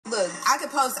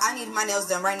could post, I need my nails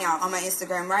done right now on my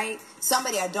Instagram, right?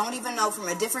 Somebody I don't even know from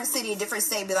a different city, a different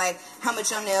state, be like, how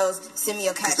much your nails? Send me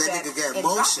your cash app and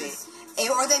drop it.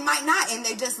 Or they might not, and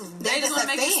they just want to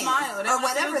make you smile, or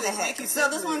whatever the heck. So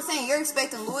that's what I'm saying. You're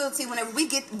expecting loyalty whenever we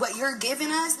get what you're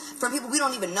giving us from people we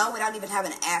don't even know without even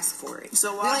having to ask for it.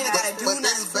 So why? We don't even got to do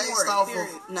nothing for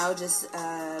it. No, just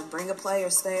bring a play or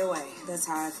stay away. That's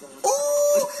how I feel.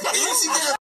 Ooh,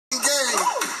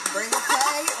 bring a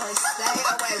play or stay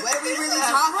away. What are we really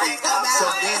talking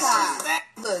about?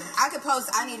 Look, I could post,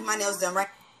 I need my nails done right.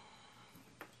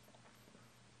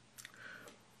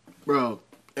 Bro,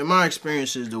 in my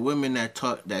experiences, the women that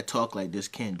talk like this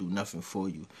can't do nothing for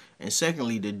you. And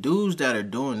secondly, the dudes that are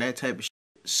doing that type of shit,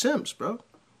 simps, bro.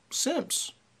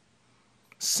 Simps.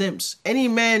 Simps. Any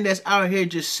man that's out here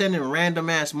just sending random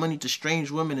ass money to strange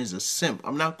women is a simp.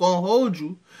 I'm not gonna hold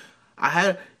you. I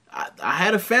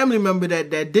had a family member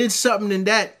that did something in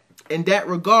that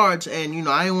regards, and you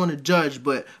know, I didn't want to judge,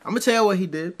 but I'm gonna tell you what he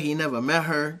did. He never met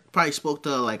her. Probably spoke to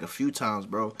her like a few times,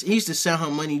 bro. He used to send her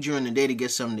money during the day to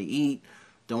get something to eat.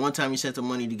 The one time he sent her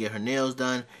money to get her nails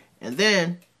done. And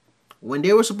then, when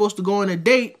they were supposed to go on a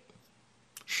date,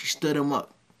 she stood him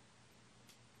up.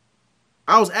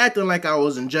 I was acting like I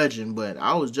wasn't judging, but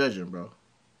I was judging, bro.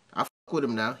 I fuck with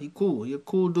him now. He cool. He a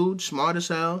cool dude, smart as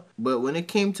hell. But when it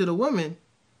came to the women,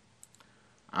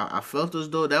 I felt as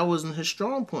though that wasn't his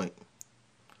strong point.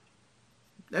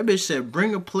 That bitch said,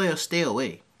 bring a player, stay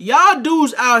away. Y'all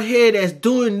dudes out here that's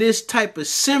doing this type of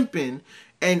simping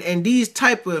and these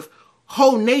type of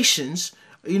whole nations,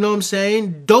 you know what I'm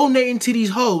saying, donating to these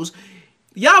hoes,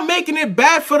 y'all making it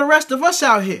bad for the rest of us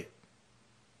out here.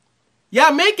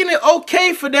 Y'all making it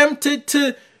okay for them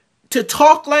to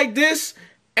talk like this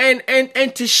and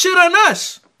to shit on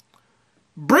us.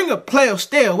 Bring a player,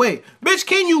 stay away. Bitch,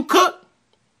 can you cook?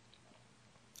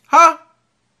 Huh?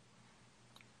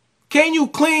 Can you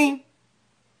clean?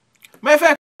 Matter of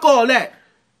fact, all that.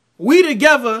 We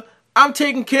together, I'm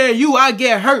taking care of you, I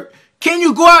get hurt. Can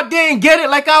you go out there and get it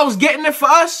like I was getting it for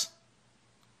us?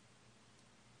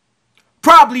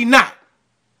 Probably not.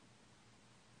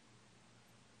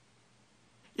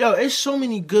 Yo, it's so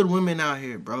many good women out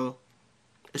here, bro.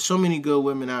 There's so many good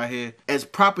women out here. As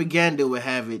propaganda would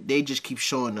have it, they just keep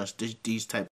showing us these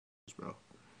type of bro.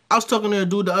 I was talking to a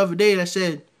dude the other day that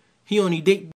said he only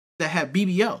date that have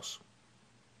BBLs.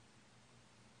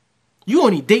 You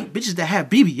only date bitches that have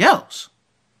BBLs.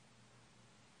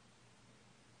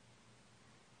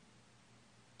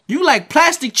 You like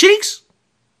plastic cheeks?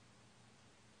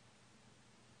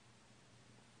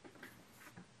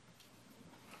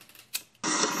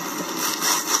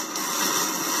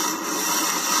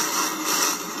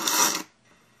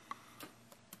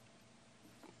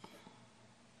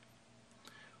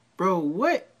 Bro,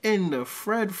 what in the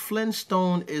Fred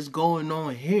Flintstone is going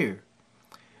on here?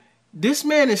 This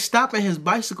man is stopping his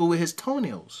bicycle with his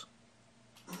toenails.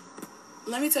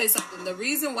 Let me tell you something. The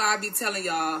reason why I be telling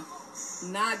y'all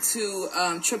not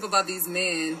to trip about these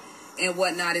men and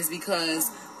whatnot is because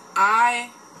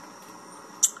I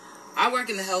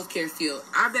work in the healthcare field.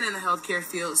 I've been in the healthcare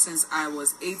field since I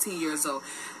was 18 years old.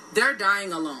 They're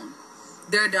dying alone.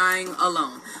 They're dying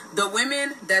alone. The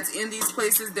women that's in these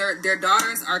places, their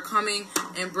daughters are coming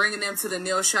and bringing them to the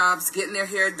nail shops, getting their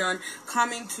hair done,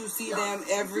 coming to see them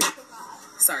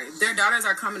their daughters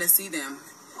are coming to see them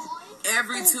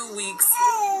every 2 weeks.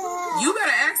 You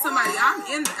better ask somebody.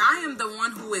 I am the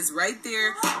one who is right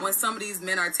there when some of these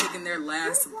men are taking their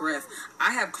last breath.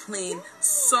 I have cleaned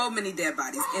so many dead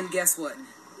bodies, and guess what?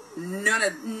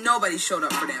 Nobody showed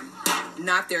up for them.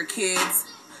 Not their kids,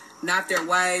 not their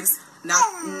wives,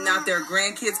 not their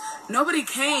grandkids. Nobody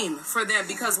came for them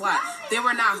because why? They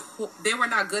were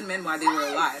not good men while they were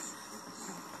alive.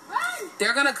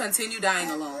 They're gonna continue dying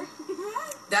alone.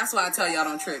 That's why I tell y'all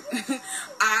don't trip.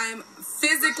 I'm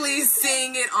physically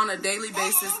seeing it on a daily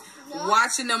basis,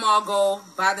 watching them all go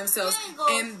by themselves.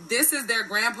 And this is their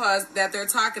grandpas that they're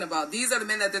talking about. These are the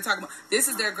men that they're talking about. This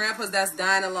is their grandpas that's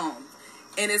dying alone.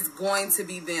 And it's going to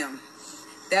be them.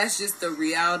 That's just the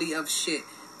reality of shit.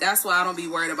 That's why I don't be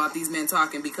worried about these men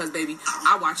talking, because, baby,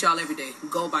 I watch y'all every day.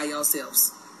 Go by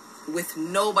yourselves with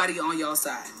nobody on y'all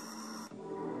side.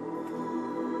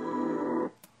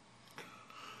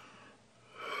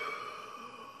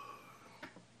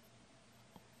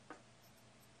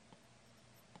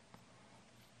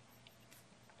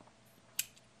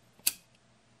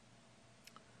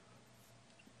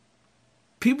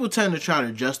 People tend to try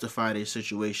to justify their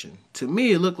situation. To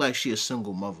me, it looked like she a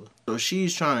single mother. So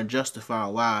she's trying to justify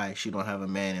why she don't have a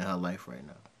man in her life right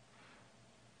now.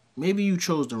 Maybe you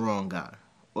chose the wrong guy.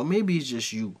 Or maybe it's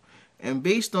just you. And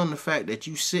based on the fact that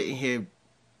you sitting here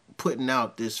putting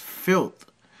out this filth,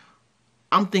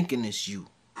 I'm thinking it's you.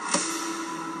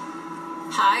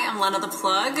 Hi, I'm Lena the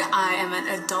Plug. I am an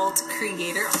adult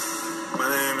creator. My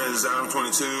name is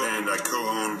Adam22, and I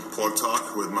co-own Plug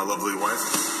Talk with my lovely wife.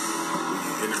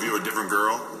 We interview a different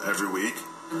girl every week.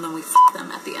 And then we f***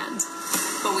 them at the end.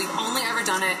 But we've only ever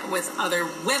done it with other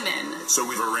women. So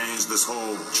we've arranged this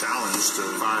whole challenge to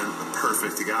find the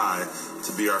perfect guy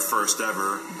to be our first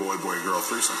ever boy-boy-girl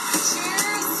threesome.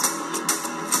 Cheers!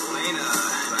 Lena,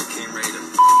 I came ready to you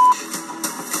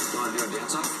want to do a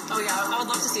dance-off? Oh yeah, I would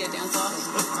love to see a dance-off.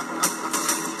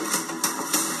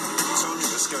 So you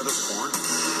just got us born?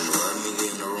 Let me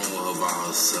get in the room with her by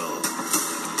herself.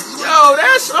 Yo,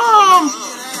 that's We're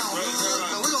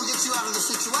gonna get you out of the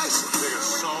situation. Take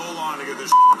us so long to get this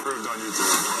approved on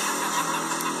YouTube.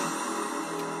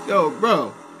 Yo,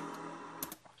 bro.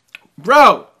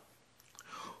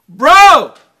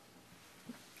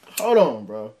 Hold on,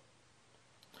 bro.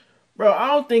 Bro, I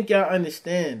don't think y'all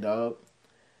understand, dog.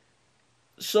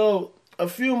 So, a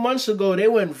few months ago, they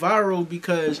went viral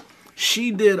because she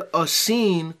did a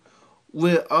scene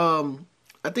with, I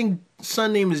think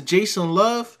son name is Jason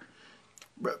Love.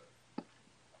 Bro,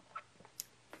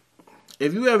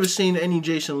 if you ever seen any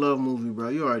Jason Love movie, bro,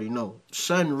 you already know.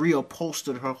 Son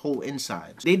reupholstered her whole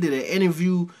insides. They did an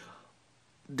interview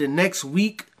the next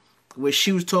week where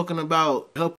she was talking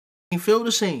about her feel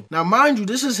the same. Now, mind you,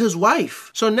 this is his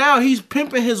wife. So now he's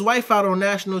pimping his wife out on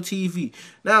national TV.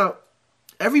 Now,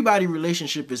 everybody's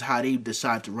relationship is how they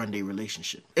decide to run their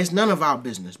relationship. It's none of our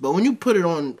business. But when you put it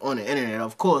on the internet,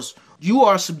 of course, you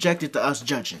are subjected to us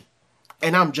judging.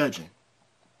 And I'm judging.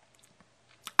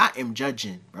 I am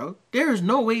judging, bro. There is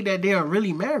no way that they are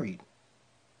really married.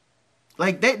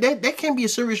 Like, that can't be a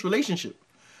serious relationship.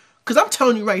 Because I'm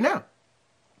telling you right now,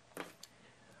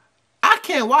 I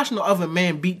can't watch no other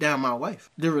man beat down my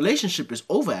wife. The relationship is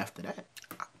over after that.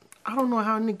 I don't know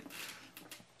how nigga...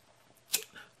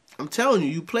 I'm telling you,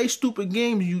 you play stupid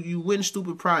games, you win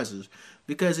stupid prizes.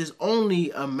 Because it's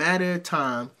only a matter of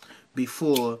time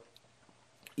before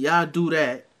y'all do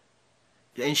that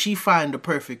and she find the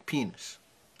perfect penis.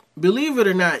 Believe it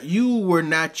or not, you were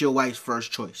not your wife's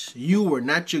first choice. You were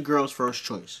not your girl's first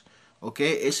choice.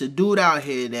 Okay? It's a dude out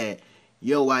here that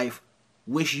your wife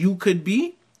wish you could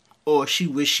be or she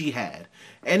wish she had.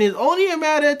 And it's only a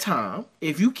matter of time,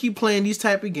 if you keep playing these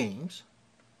type of games,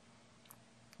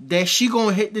 that she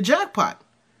gonna hit the jackpot.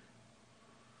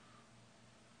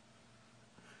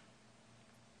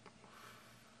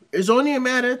 It's only a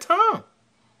matter of time.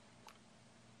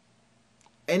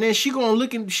 And then she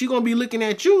gonna be looking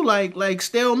at you like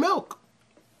stale milk.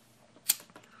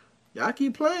 Y'all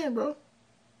keep playing, bro.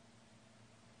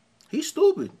 He's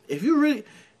stupid. If you really,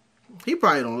 he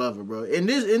probably don't love her, bro. And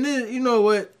this, you know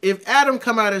what? If Adam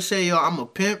come out and say, "Yo, I'm a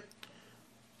pimp,"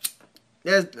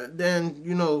 then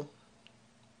you know,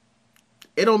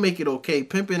 it don't make it okay.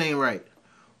 Pimping ain't right.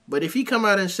 But if he come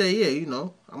out and say, "Yeah, you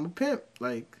know, I'm a pimp,"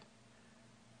 like,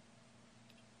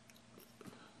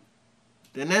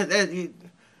 then that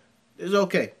it's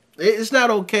okay. It's not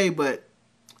okay, but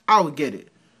I would get it.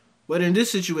 But in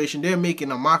this situation, they're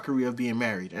making a mockery of being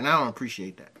married, and I don't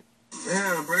appreciate that.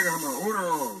 Damn, bro, I got my order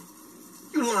on.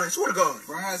 You lying, swear to God.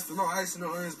 Bro, I asked for no ice and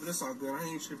no onions, but it's all good. I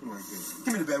ain't tripping like this.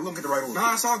 Give me the bag. We're gonna get the right order.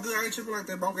 Nah, it's all good. I ain't tripping like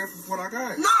that, but I'm grateful for what I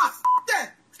got. Nah,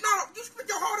 that. It's not. You spent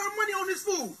your hard-earned money on this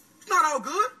food. It's not all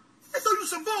good. They throw you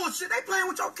some bullshit. They playing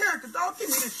with your character, dog. Give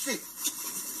me this shit.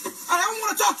 I don't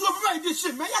want to talk to you about this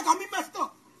shit, man. Y'all got me messed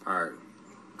up. All right.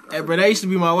 Hey, bro, that used to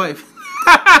be my wife.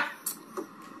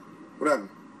 What happened?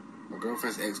 My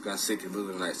girlfriend's ex got sick in the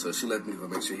middle of the night, so she left me to go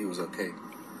make sure he was okay.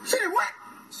 She did what?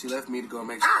 She left me to go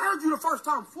make sure. I heard you the first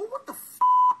time, fool. What the f***?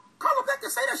 Call her back and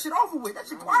say that shit over with. That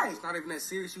shit quiet. It's not even that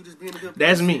serious. You just being a good person.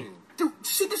 That's me. Dude,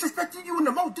 she disrespected you in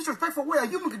the most disrespectful way a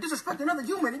human could disrespect another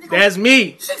human. And you That's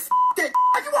me. She f*** that.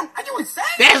 Are you insane?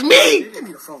 That's me. Give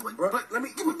me the phone, bro. But let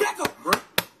me Give me back up, bro.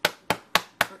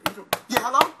 Yeah,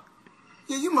 hello?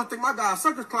 Yeah, you must think my guy a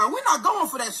circus clown. We're not going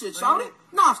for that shit, shawty.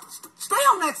 Nah, stay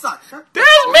on that side. That's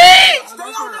me. Stay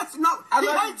on that side. No, he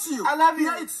hates you. I love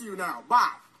you. He hates you now.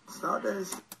 Bye.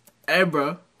 Nowadays. Hey,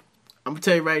 bro, I'm gonna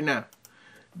tell you right now.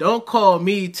 Don't call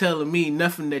me telling me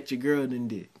nothing that your girl done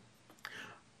did.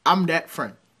 I'm that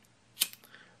friend.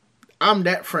 I'm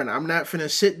that friend. I'm not finna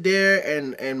sit there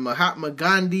and Mahatma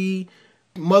Gandhi,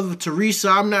 Mother Teresa.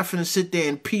 I'm not finna sit there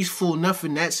and peaceful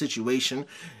nothing that situation.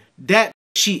 That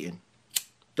cheating.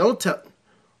 Don't tell.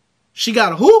 She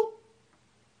got a who?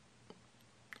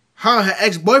 Her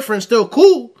ex-boyfriend still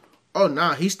cool. Oh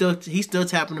nah, he's still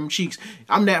tapping them cheeks.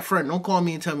 I'm that friend. Don't call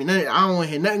me and tell me nothing. I don't want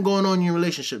to hear nothing going on in your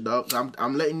relationship, dog.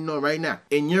 I'm letting you know right now.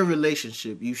 In your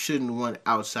relationship, you shouldn't want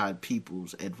outside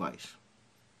people's advice.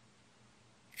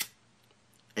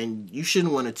 And you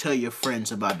shouldn't want to tell your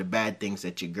friends about the bad things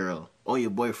that your girl or your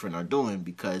boyfriend are doing,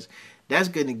 because that's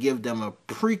going to give them a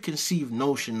preconceived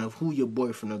notion of who your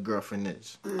boyfriend or girlfriend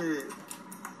is. Yeah.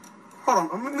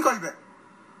 Hold on, let me call you back.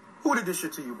 Who did this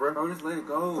shit to you, bro? Bro, just let it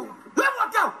go. Let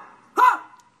me go! Huh?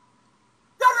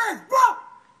 Your name's bro!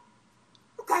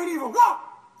 You can't even walk!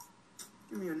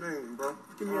 Give me a name, bro.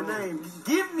 Give me a name.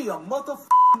 Give me a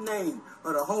motherfucking name,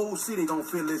 or the whole city gonna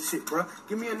feel this shit, bro.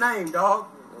 Give me a name, dog.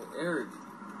 Eric.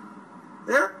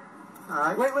 Eric? All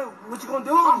right. Wait, what you gonna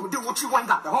do? I'm gonna do what you ain't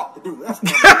got the heart to do. That's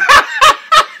what I'm doing.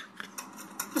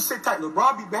 Just sit tight, little bro.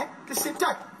 I'll be back. Just sit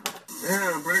tight.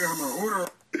 Damn, bro, I got my order.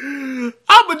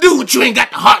 I'ma do what you ain't got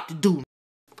the heart to do.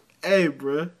 Hey,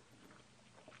 bruh.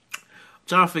 I'm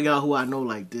trying to figure out who I know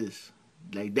like this.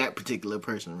 Like that particular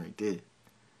person right there.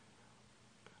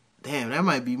 Damn, that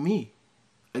might be me.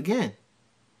 Again.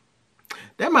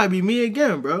 That might be me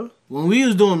again, bro. When we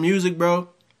was doing music, bro,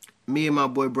 me and my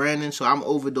boy Brandon, so I'm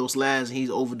Overdose Laz and he's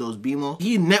Overdose BMO.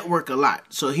 He network a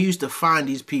lot. So he used to find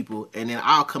these people and then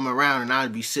I'll come around and I'll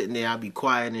be sitting there, I'll be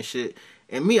quiet and shit.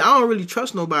 And me, I don't really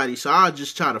trust nobody, so I'll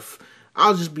just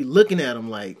be looking at them,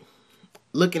 like,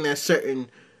 looking at certain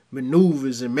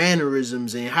maneuvers and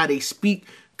mannerisms and how they speak.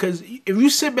 Because if you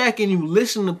sit back and you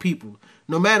listen to people,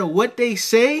 no matter what they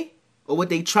say or what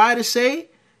they try to say,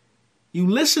 you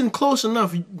listen close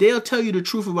enough, they'll tell you the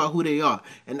truth about who they are.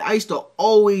 And I used to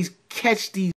always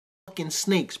catch these fucking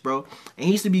snakes, bro. And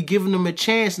he used to be giving them a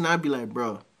chance, and I'd be like,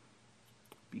 bro,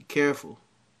 be careful.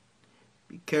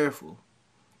 Be careful.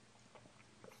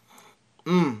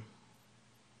 Do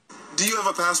you have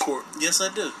a passport? Yes,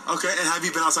 I do. Okay, and have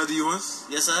you been outside the U.S.?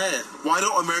 Yes, I have. Why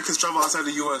don't Americans travel outside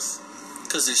the U.S.?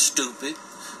 Because it's stupid.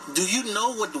 Do you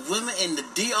know what the women in the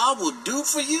DR will do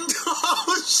for you?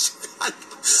 Oh, shit.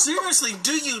 Seriously,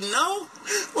 do you know?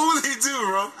 What would they do,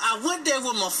 bro? I went there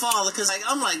with my father because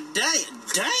I'm like, damn.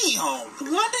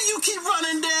 Why do you keep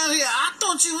running down here? I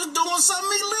thought you was doing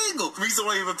something illegal. The reason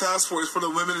why you have a passport is for the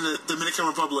women in the Dominican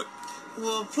Republic.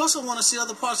 Well, plus I want to see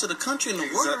other parts of the country and the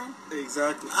world.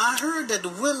 Exactly. I heard that the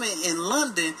women in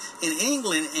London, in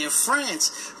England, and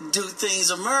France do things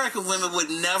American women would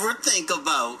never think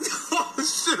about. Oh,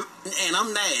 shit. And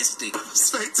I'm nasty.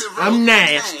 I'm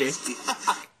nasty.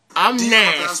 I'm Do you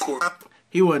have a nasty. passport?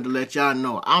 He wanted to let y'all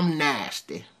know I'm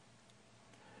nasty.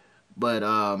 But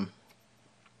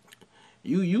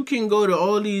you can go to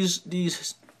all these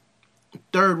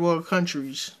third world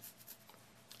countries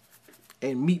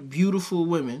and meet beautiful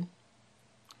women,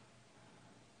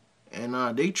 and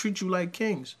they treat you like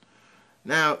kings.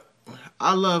 Now,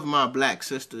 I love my black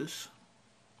sisters.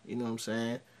 You know what I'm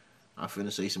saying? I'm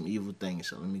finna say some evil things,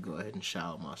 so let me go ahead and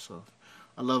shower myself.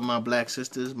 I love my black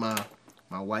sisters. My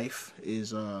wife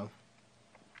is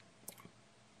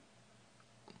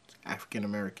African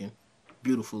American,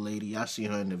 beautiful lady. I see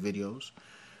her in the videos.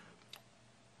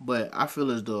 But I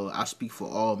feel as though I speak for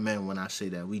all men when I say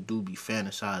that we do be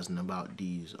fantasizing about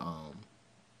these,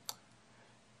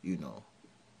 you know,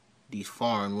 these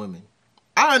foreign women.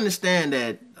 I understand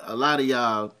that a lot of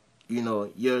y'all, you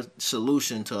know, your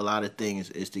solution to a lot of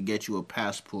things is to get you a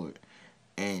passport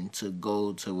and to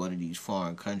go to one of these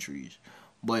foreign countries.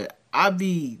 But I'd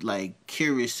be, like,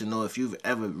 curious to know if you've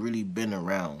ever really been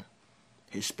around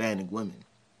Hispanic women.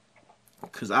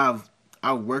 Because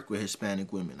I work with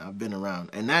Hispanic women. I've been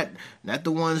around. And not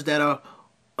the ones that are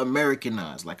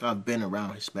Americanized. Like, I've been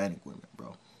around Hispanic women,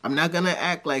 bro. I'm not going to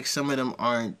act like some of them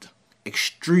aren't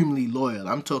extremely loyal.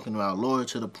 I'm talking about loyal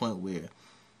to the point where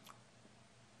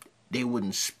they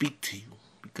wouldn't speak to you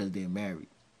because they're married.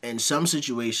 In some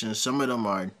situations, some of them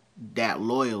are that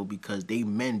loyal because they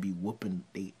men be whooping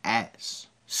their ass.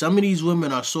 Some of these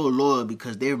women are so loyal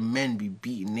because their men be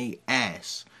beating their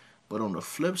ass. But on the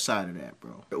flip side of that,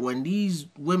 bro, when these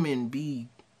women be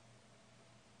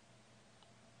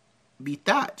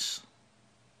thoughts,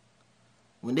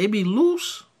 when they be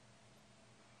loose,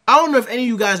 I don't know if any of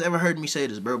you guys ever heard me say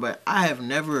this, bro, but I have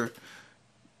never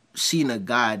seen a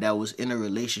guy that was in a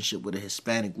relationship with a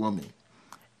Hispanic woman,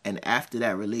 and after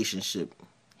that relationship,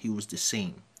 he was the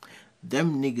same.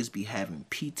 Them niggas be having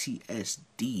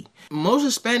PTSD. Most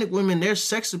Hispanic women, their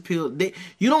sex appeal,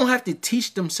 you don't have to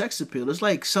teach them sex appeal. It's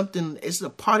like something, it's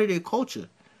a part of their culture.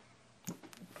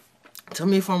 Tell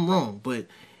me if I'm wrong, but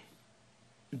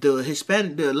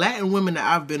the Latin women that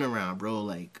I've been around, bro,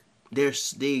 like, you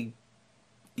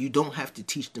don't have to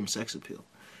teach them sex appeal.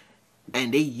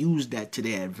 And they use that to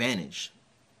their advantage.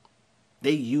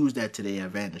 They use that to their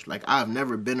advantage. Like, I've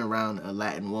never been around a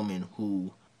Latin woman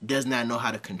who does not know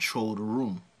how to control the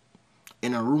room.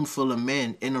 In a room full of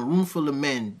men,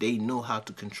 they know how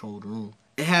to control the room.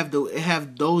 It have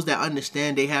those that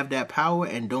understand they have that power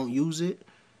and don't use it.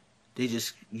 They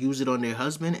just use it on their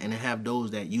husband, and they have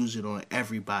those that use it on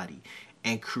everybody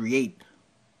and create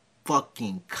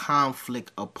fucking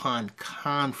conflict upon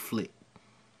conflict.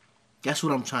 That's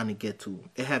what I'm trying to get to.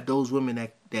 They have those women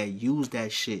that use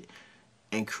that shit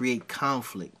and create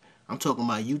conflict. I'm talking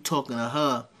about you talking to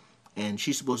her and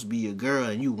she's supposed to be your girl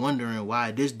and you wondering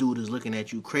why this dude is looking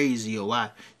at you crazy, or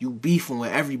why you beefing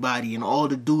with everybody and all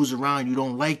the dudes around you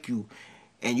don't like you,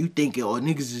 and you thinking, oh,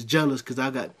 niggas is jealous because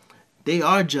they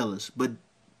are jealous, but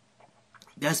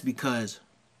that's because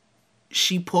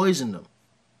she poisoned them.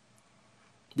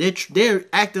 They're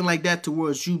acting like that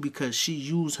towards you because she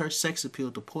used her sex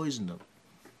appeal to poison them.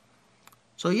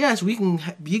 So yes,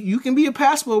 you can be a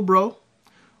passport, bro,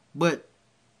 but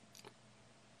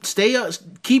stay up,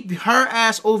 keep her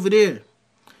ass over there.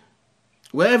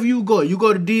 Wherever you go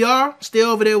to DR, stay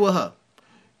over there with her.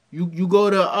 You go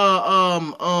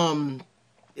to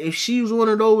if she was one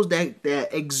of those that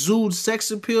exudes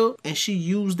sex appeal and she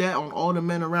used that on all the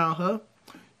men around her,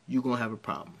 you're gonna have a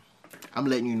problem. I'm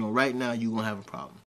letting you know right now, you're gonna have a problem.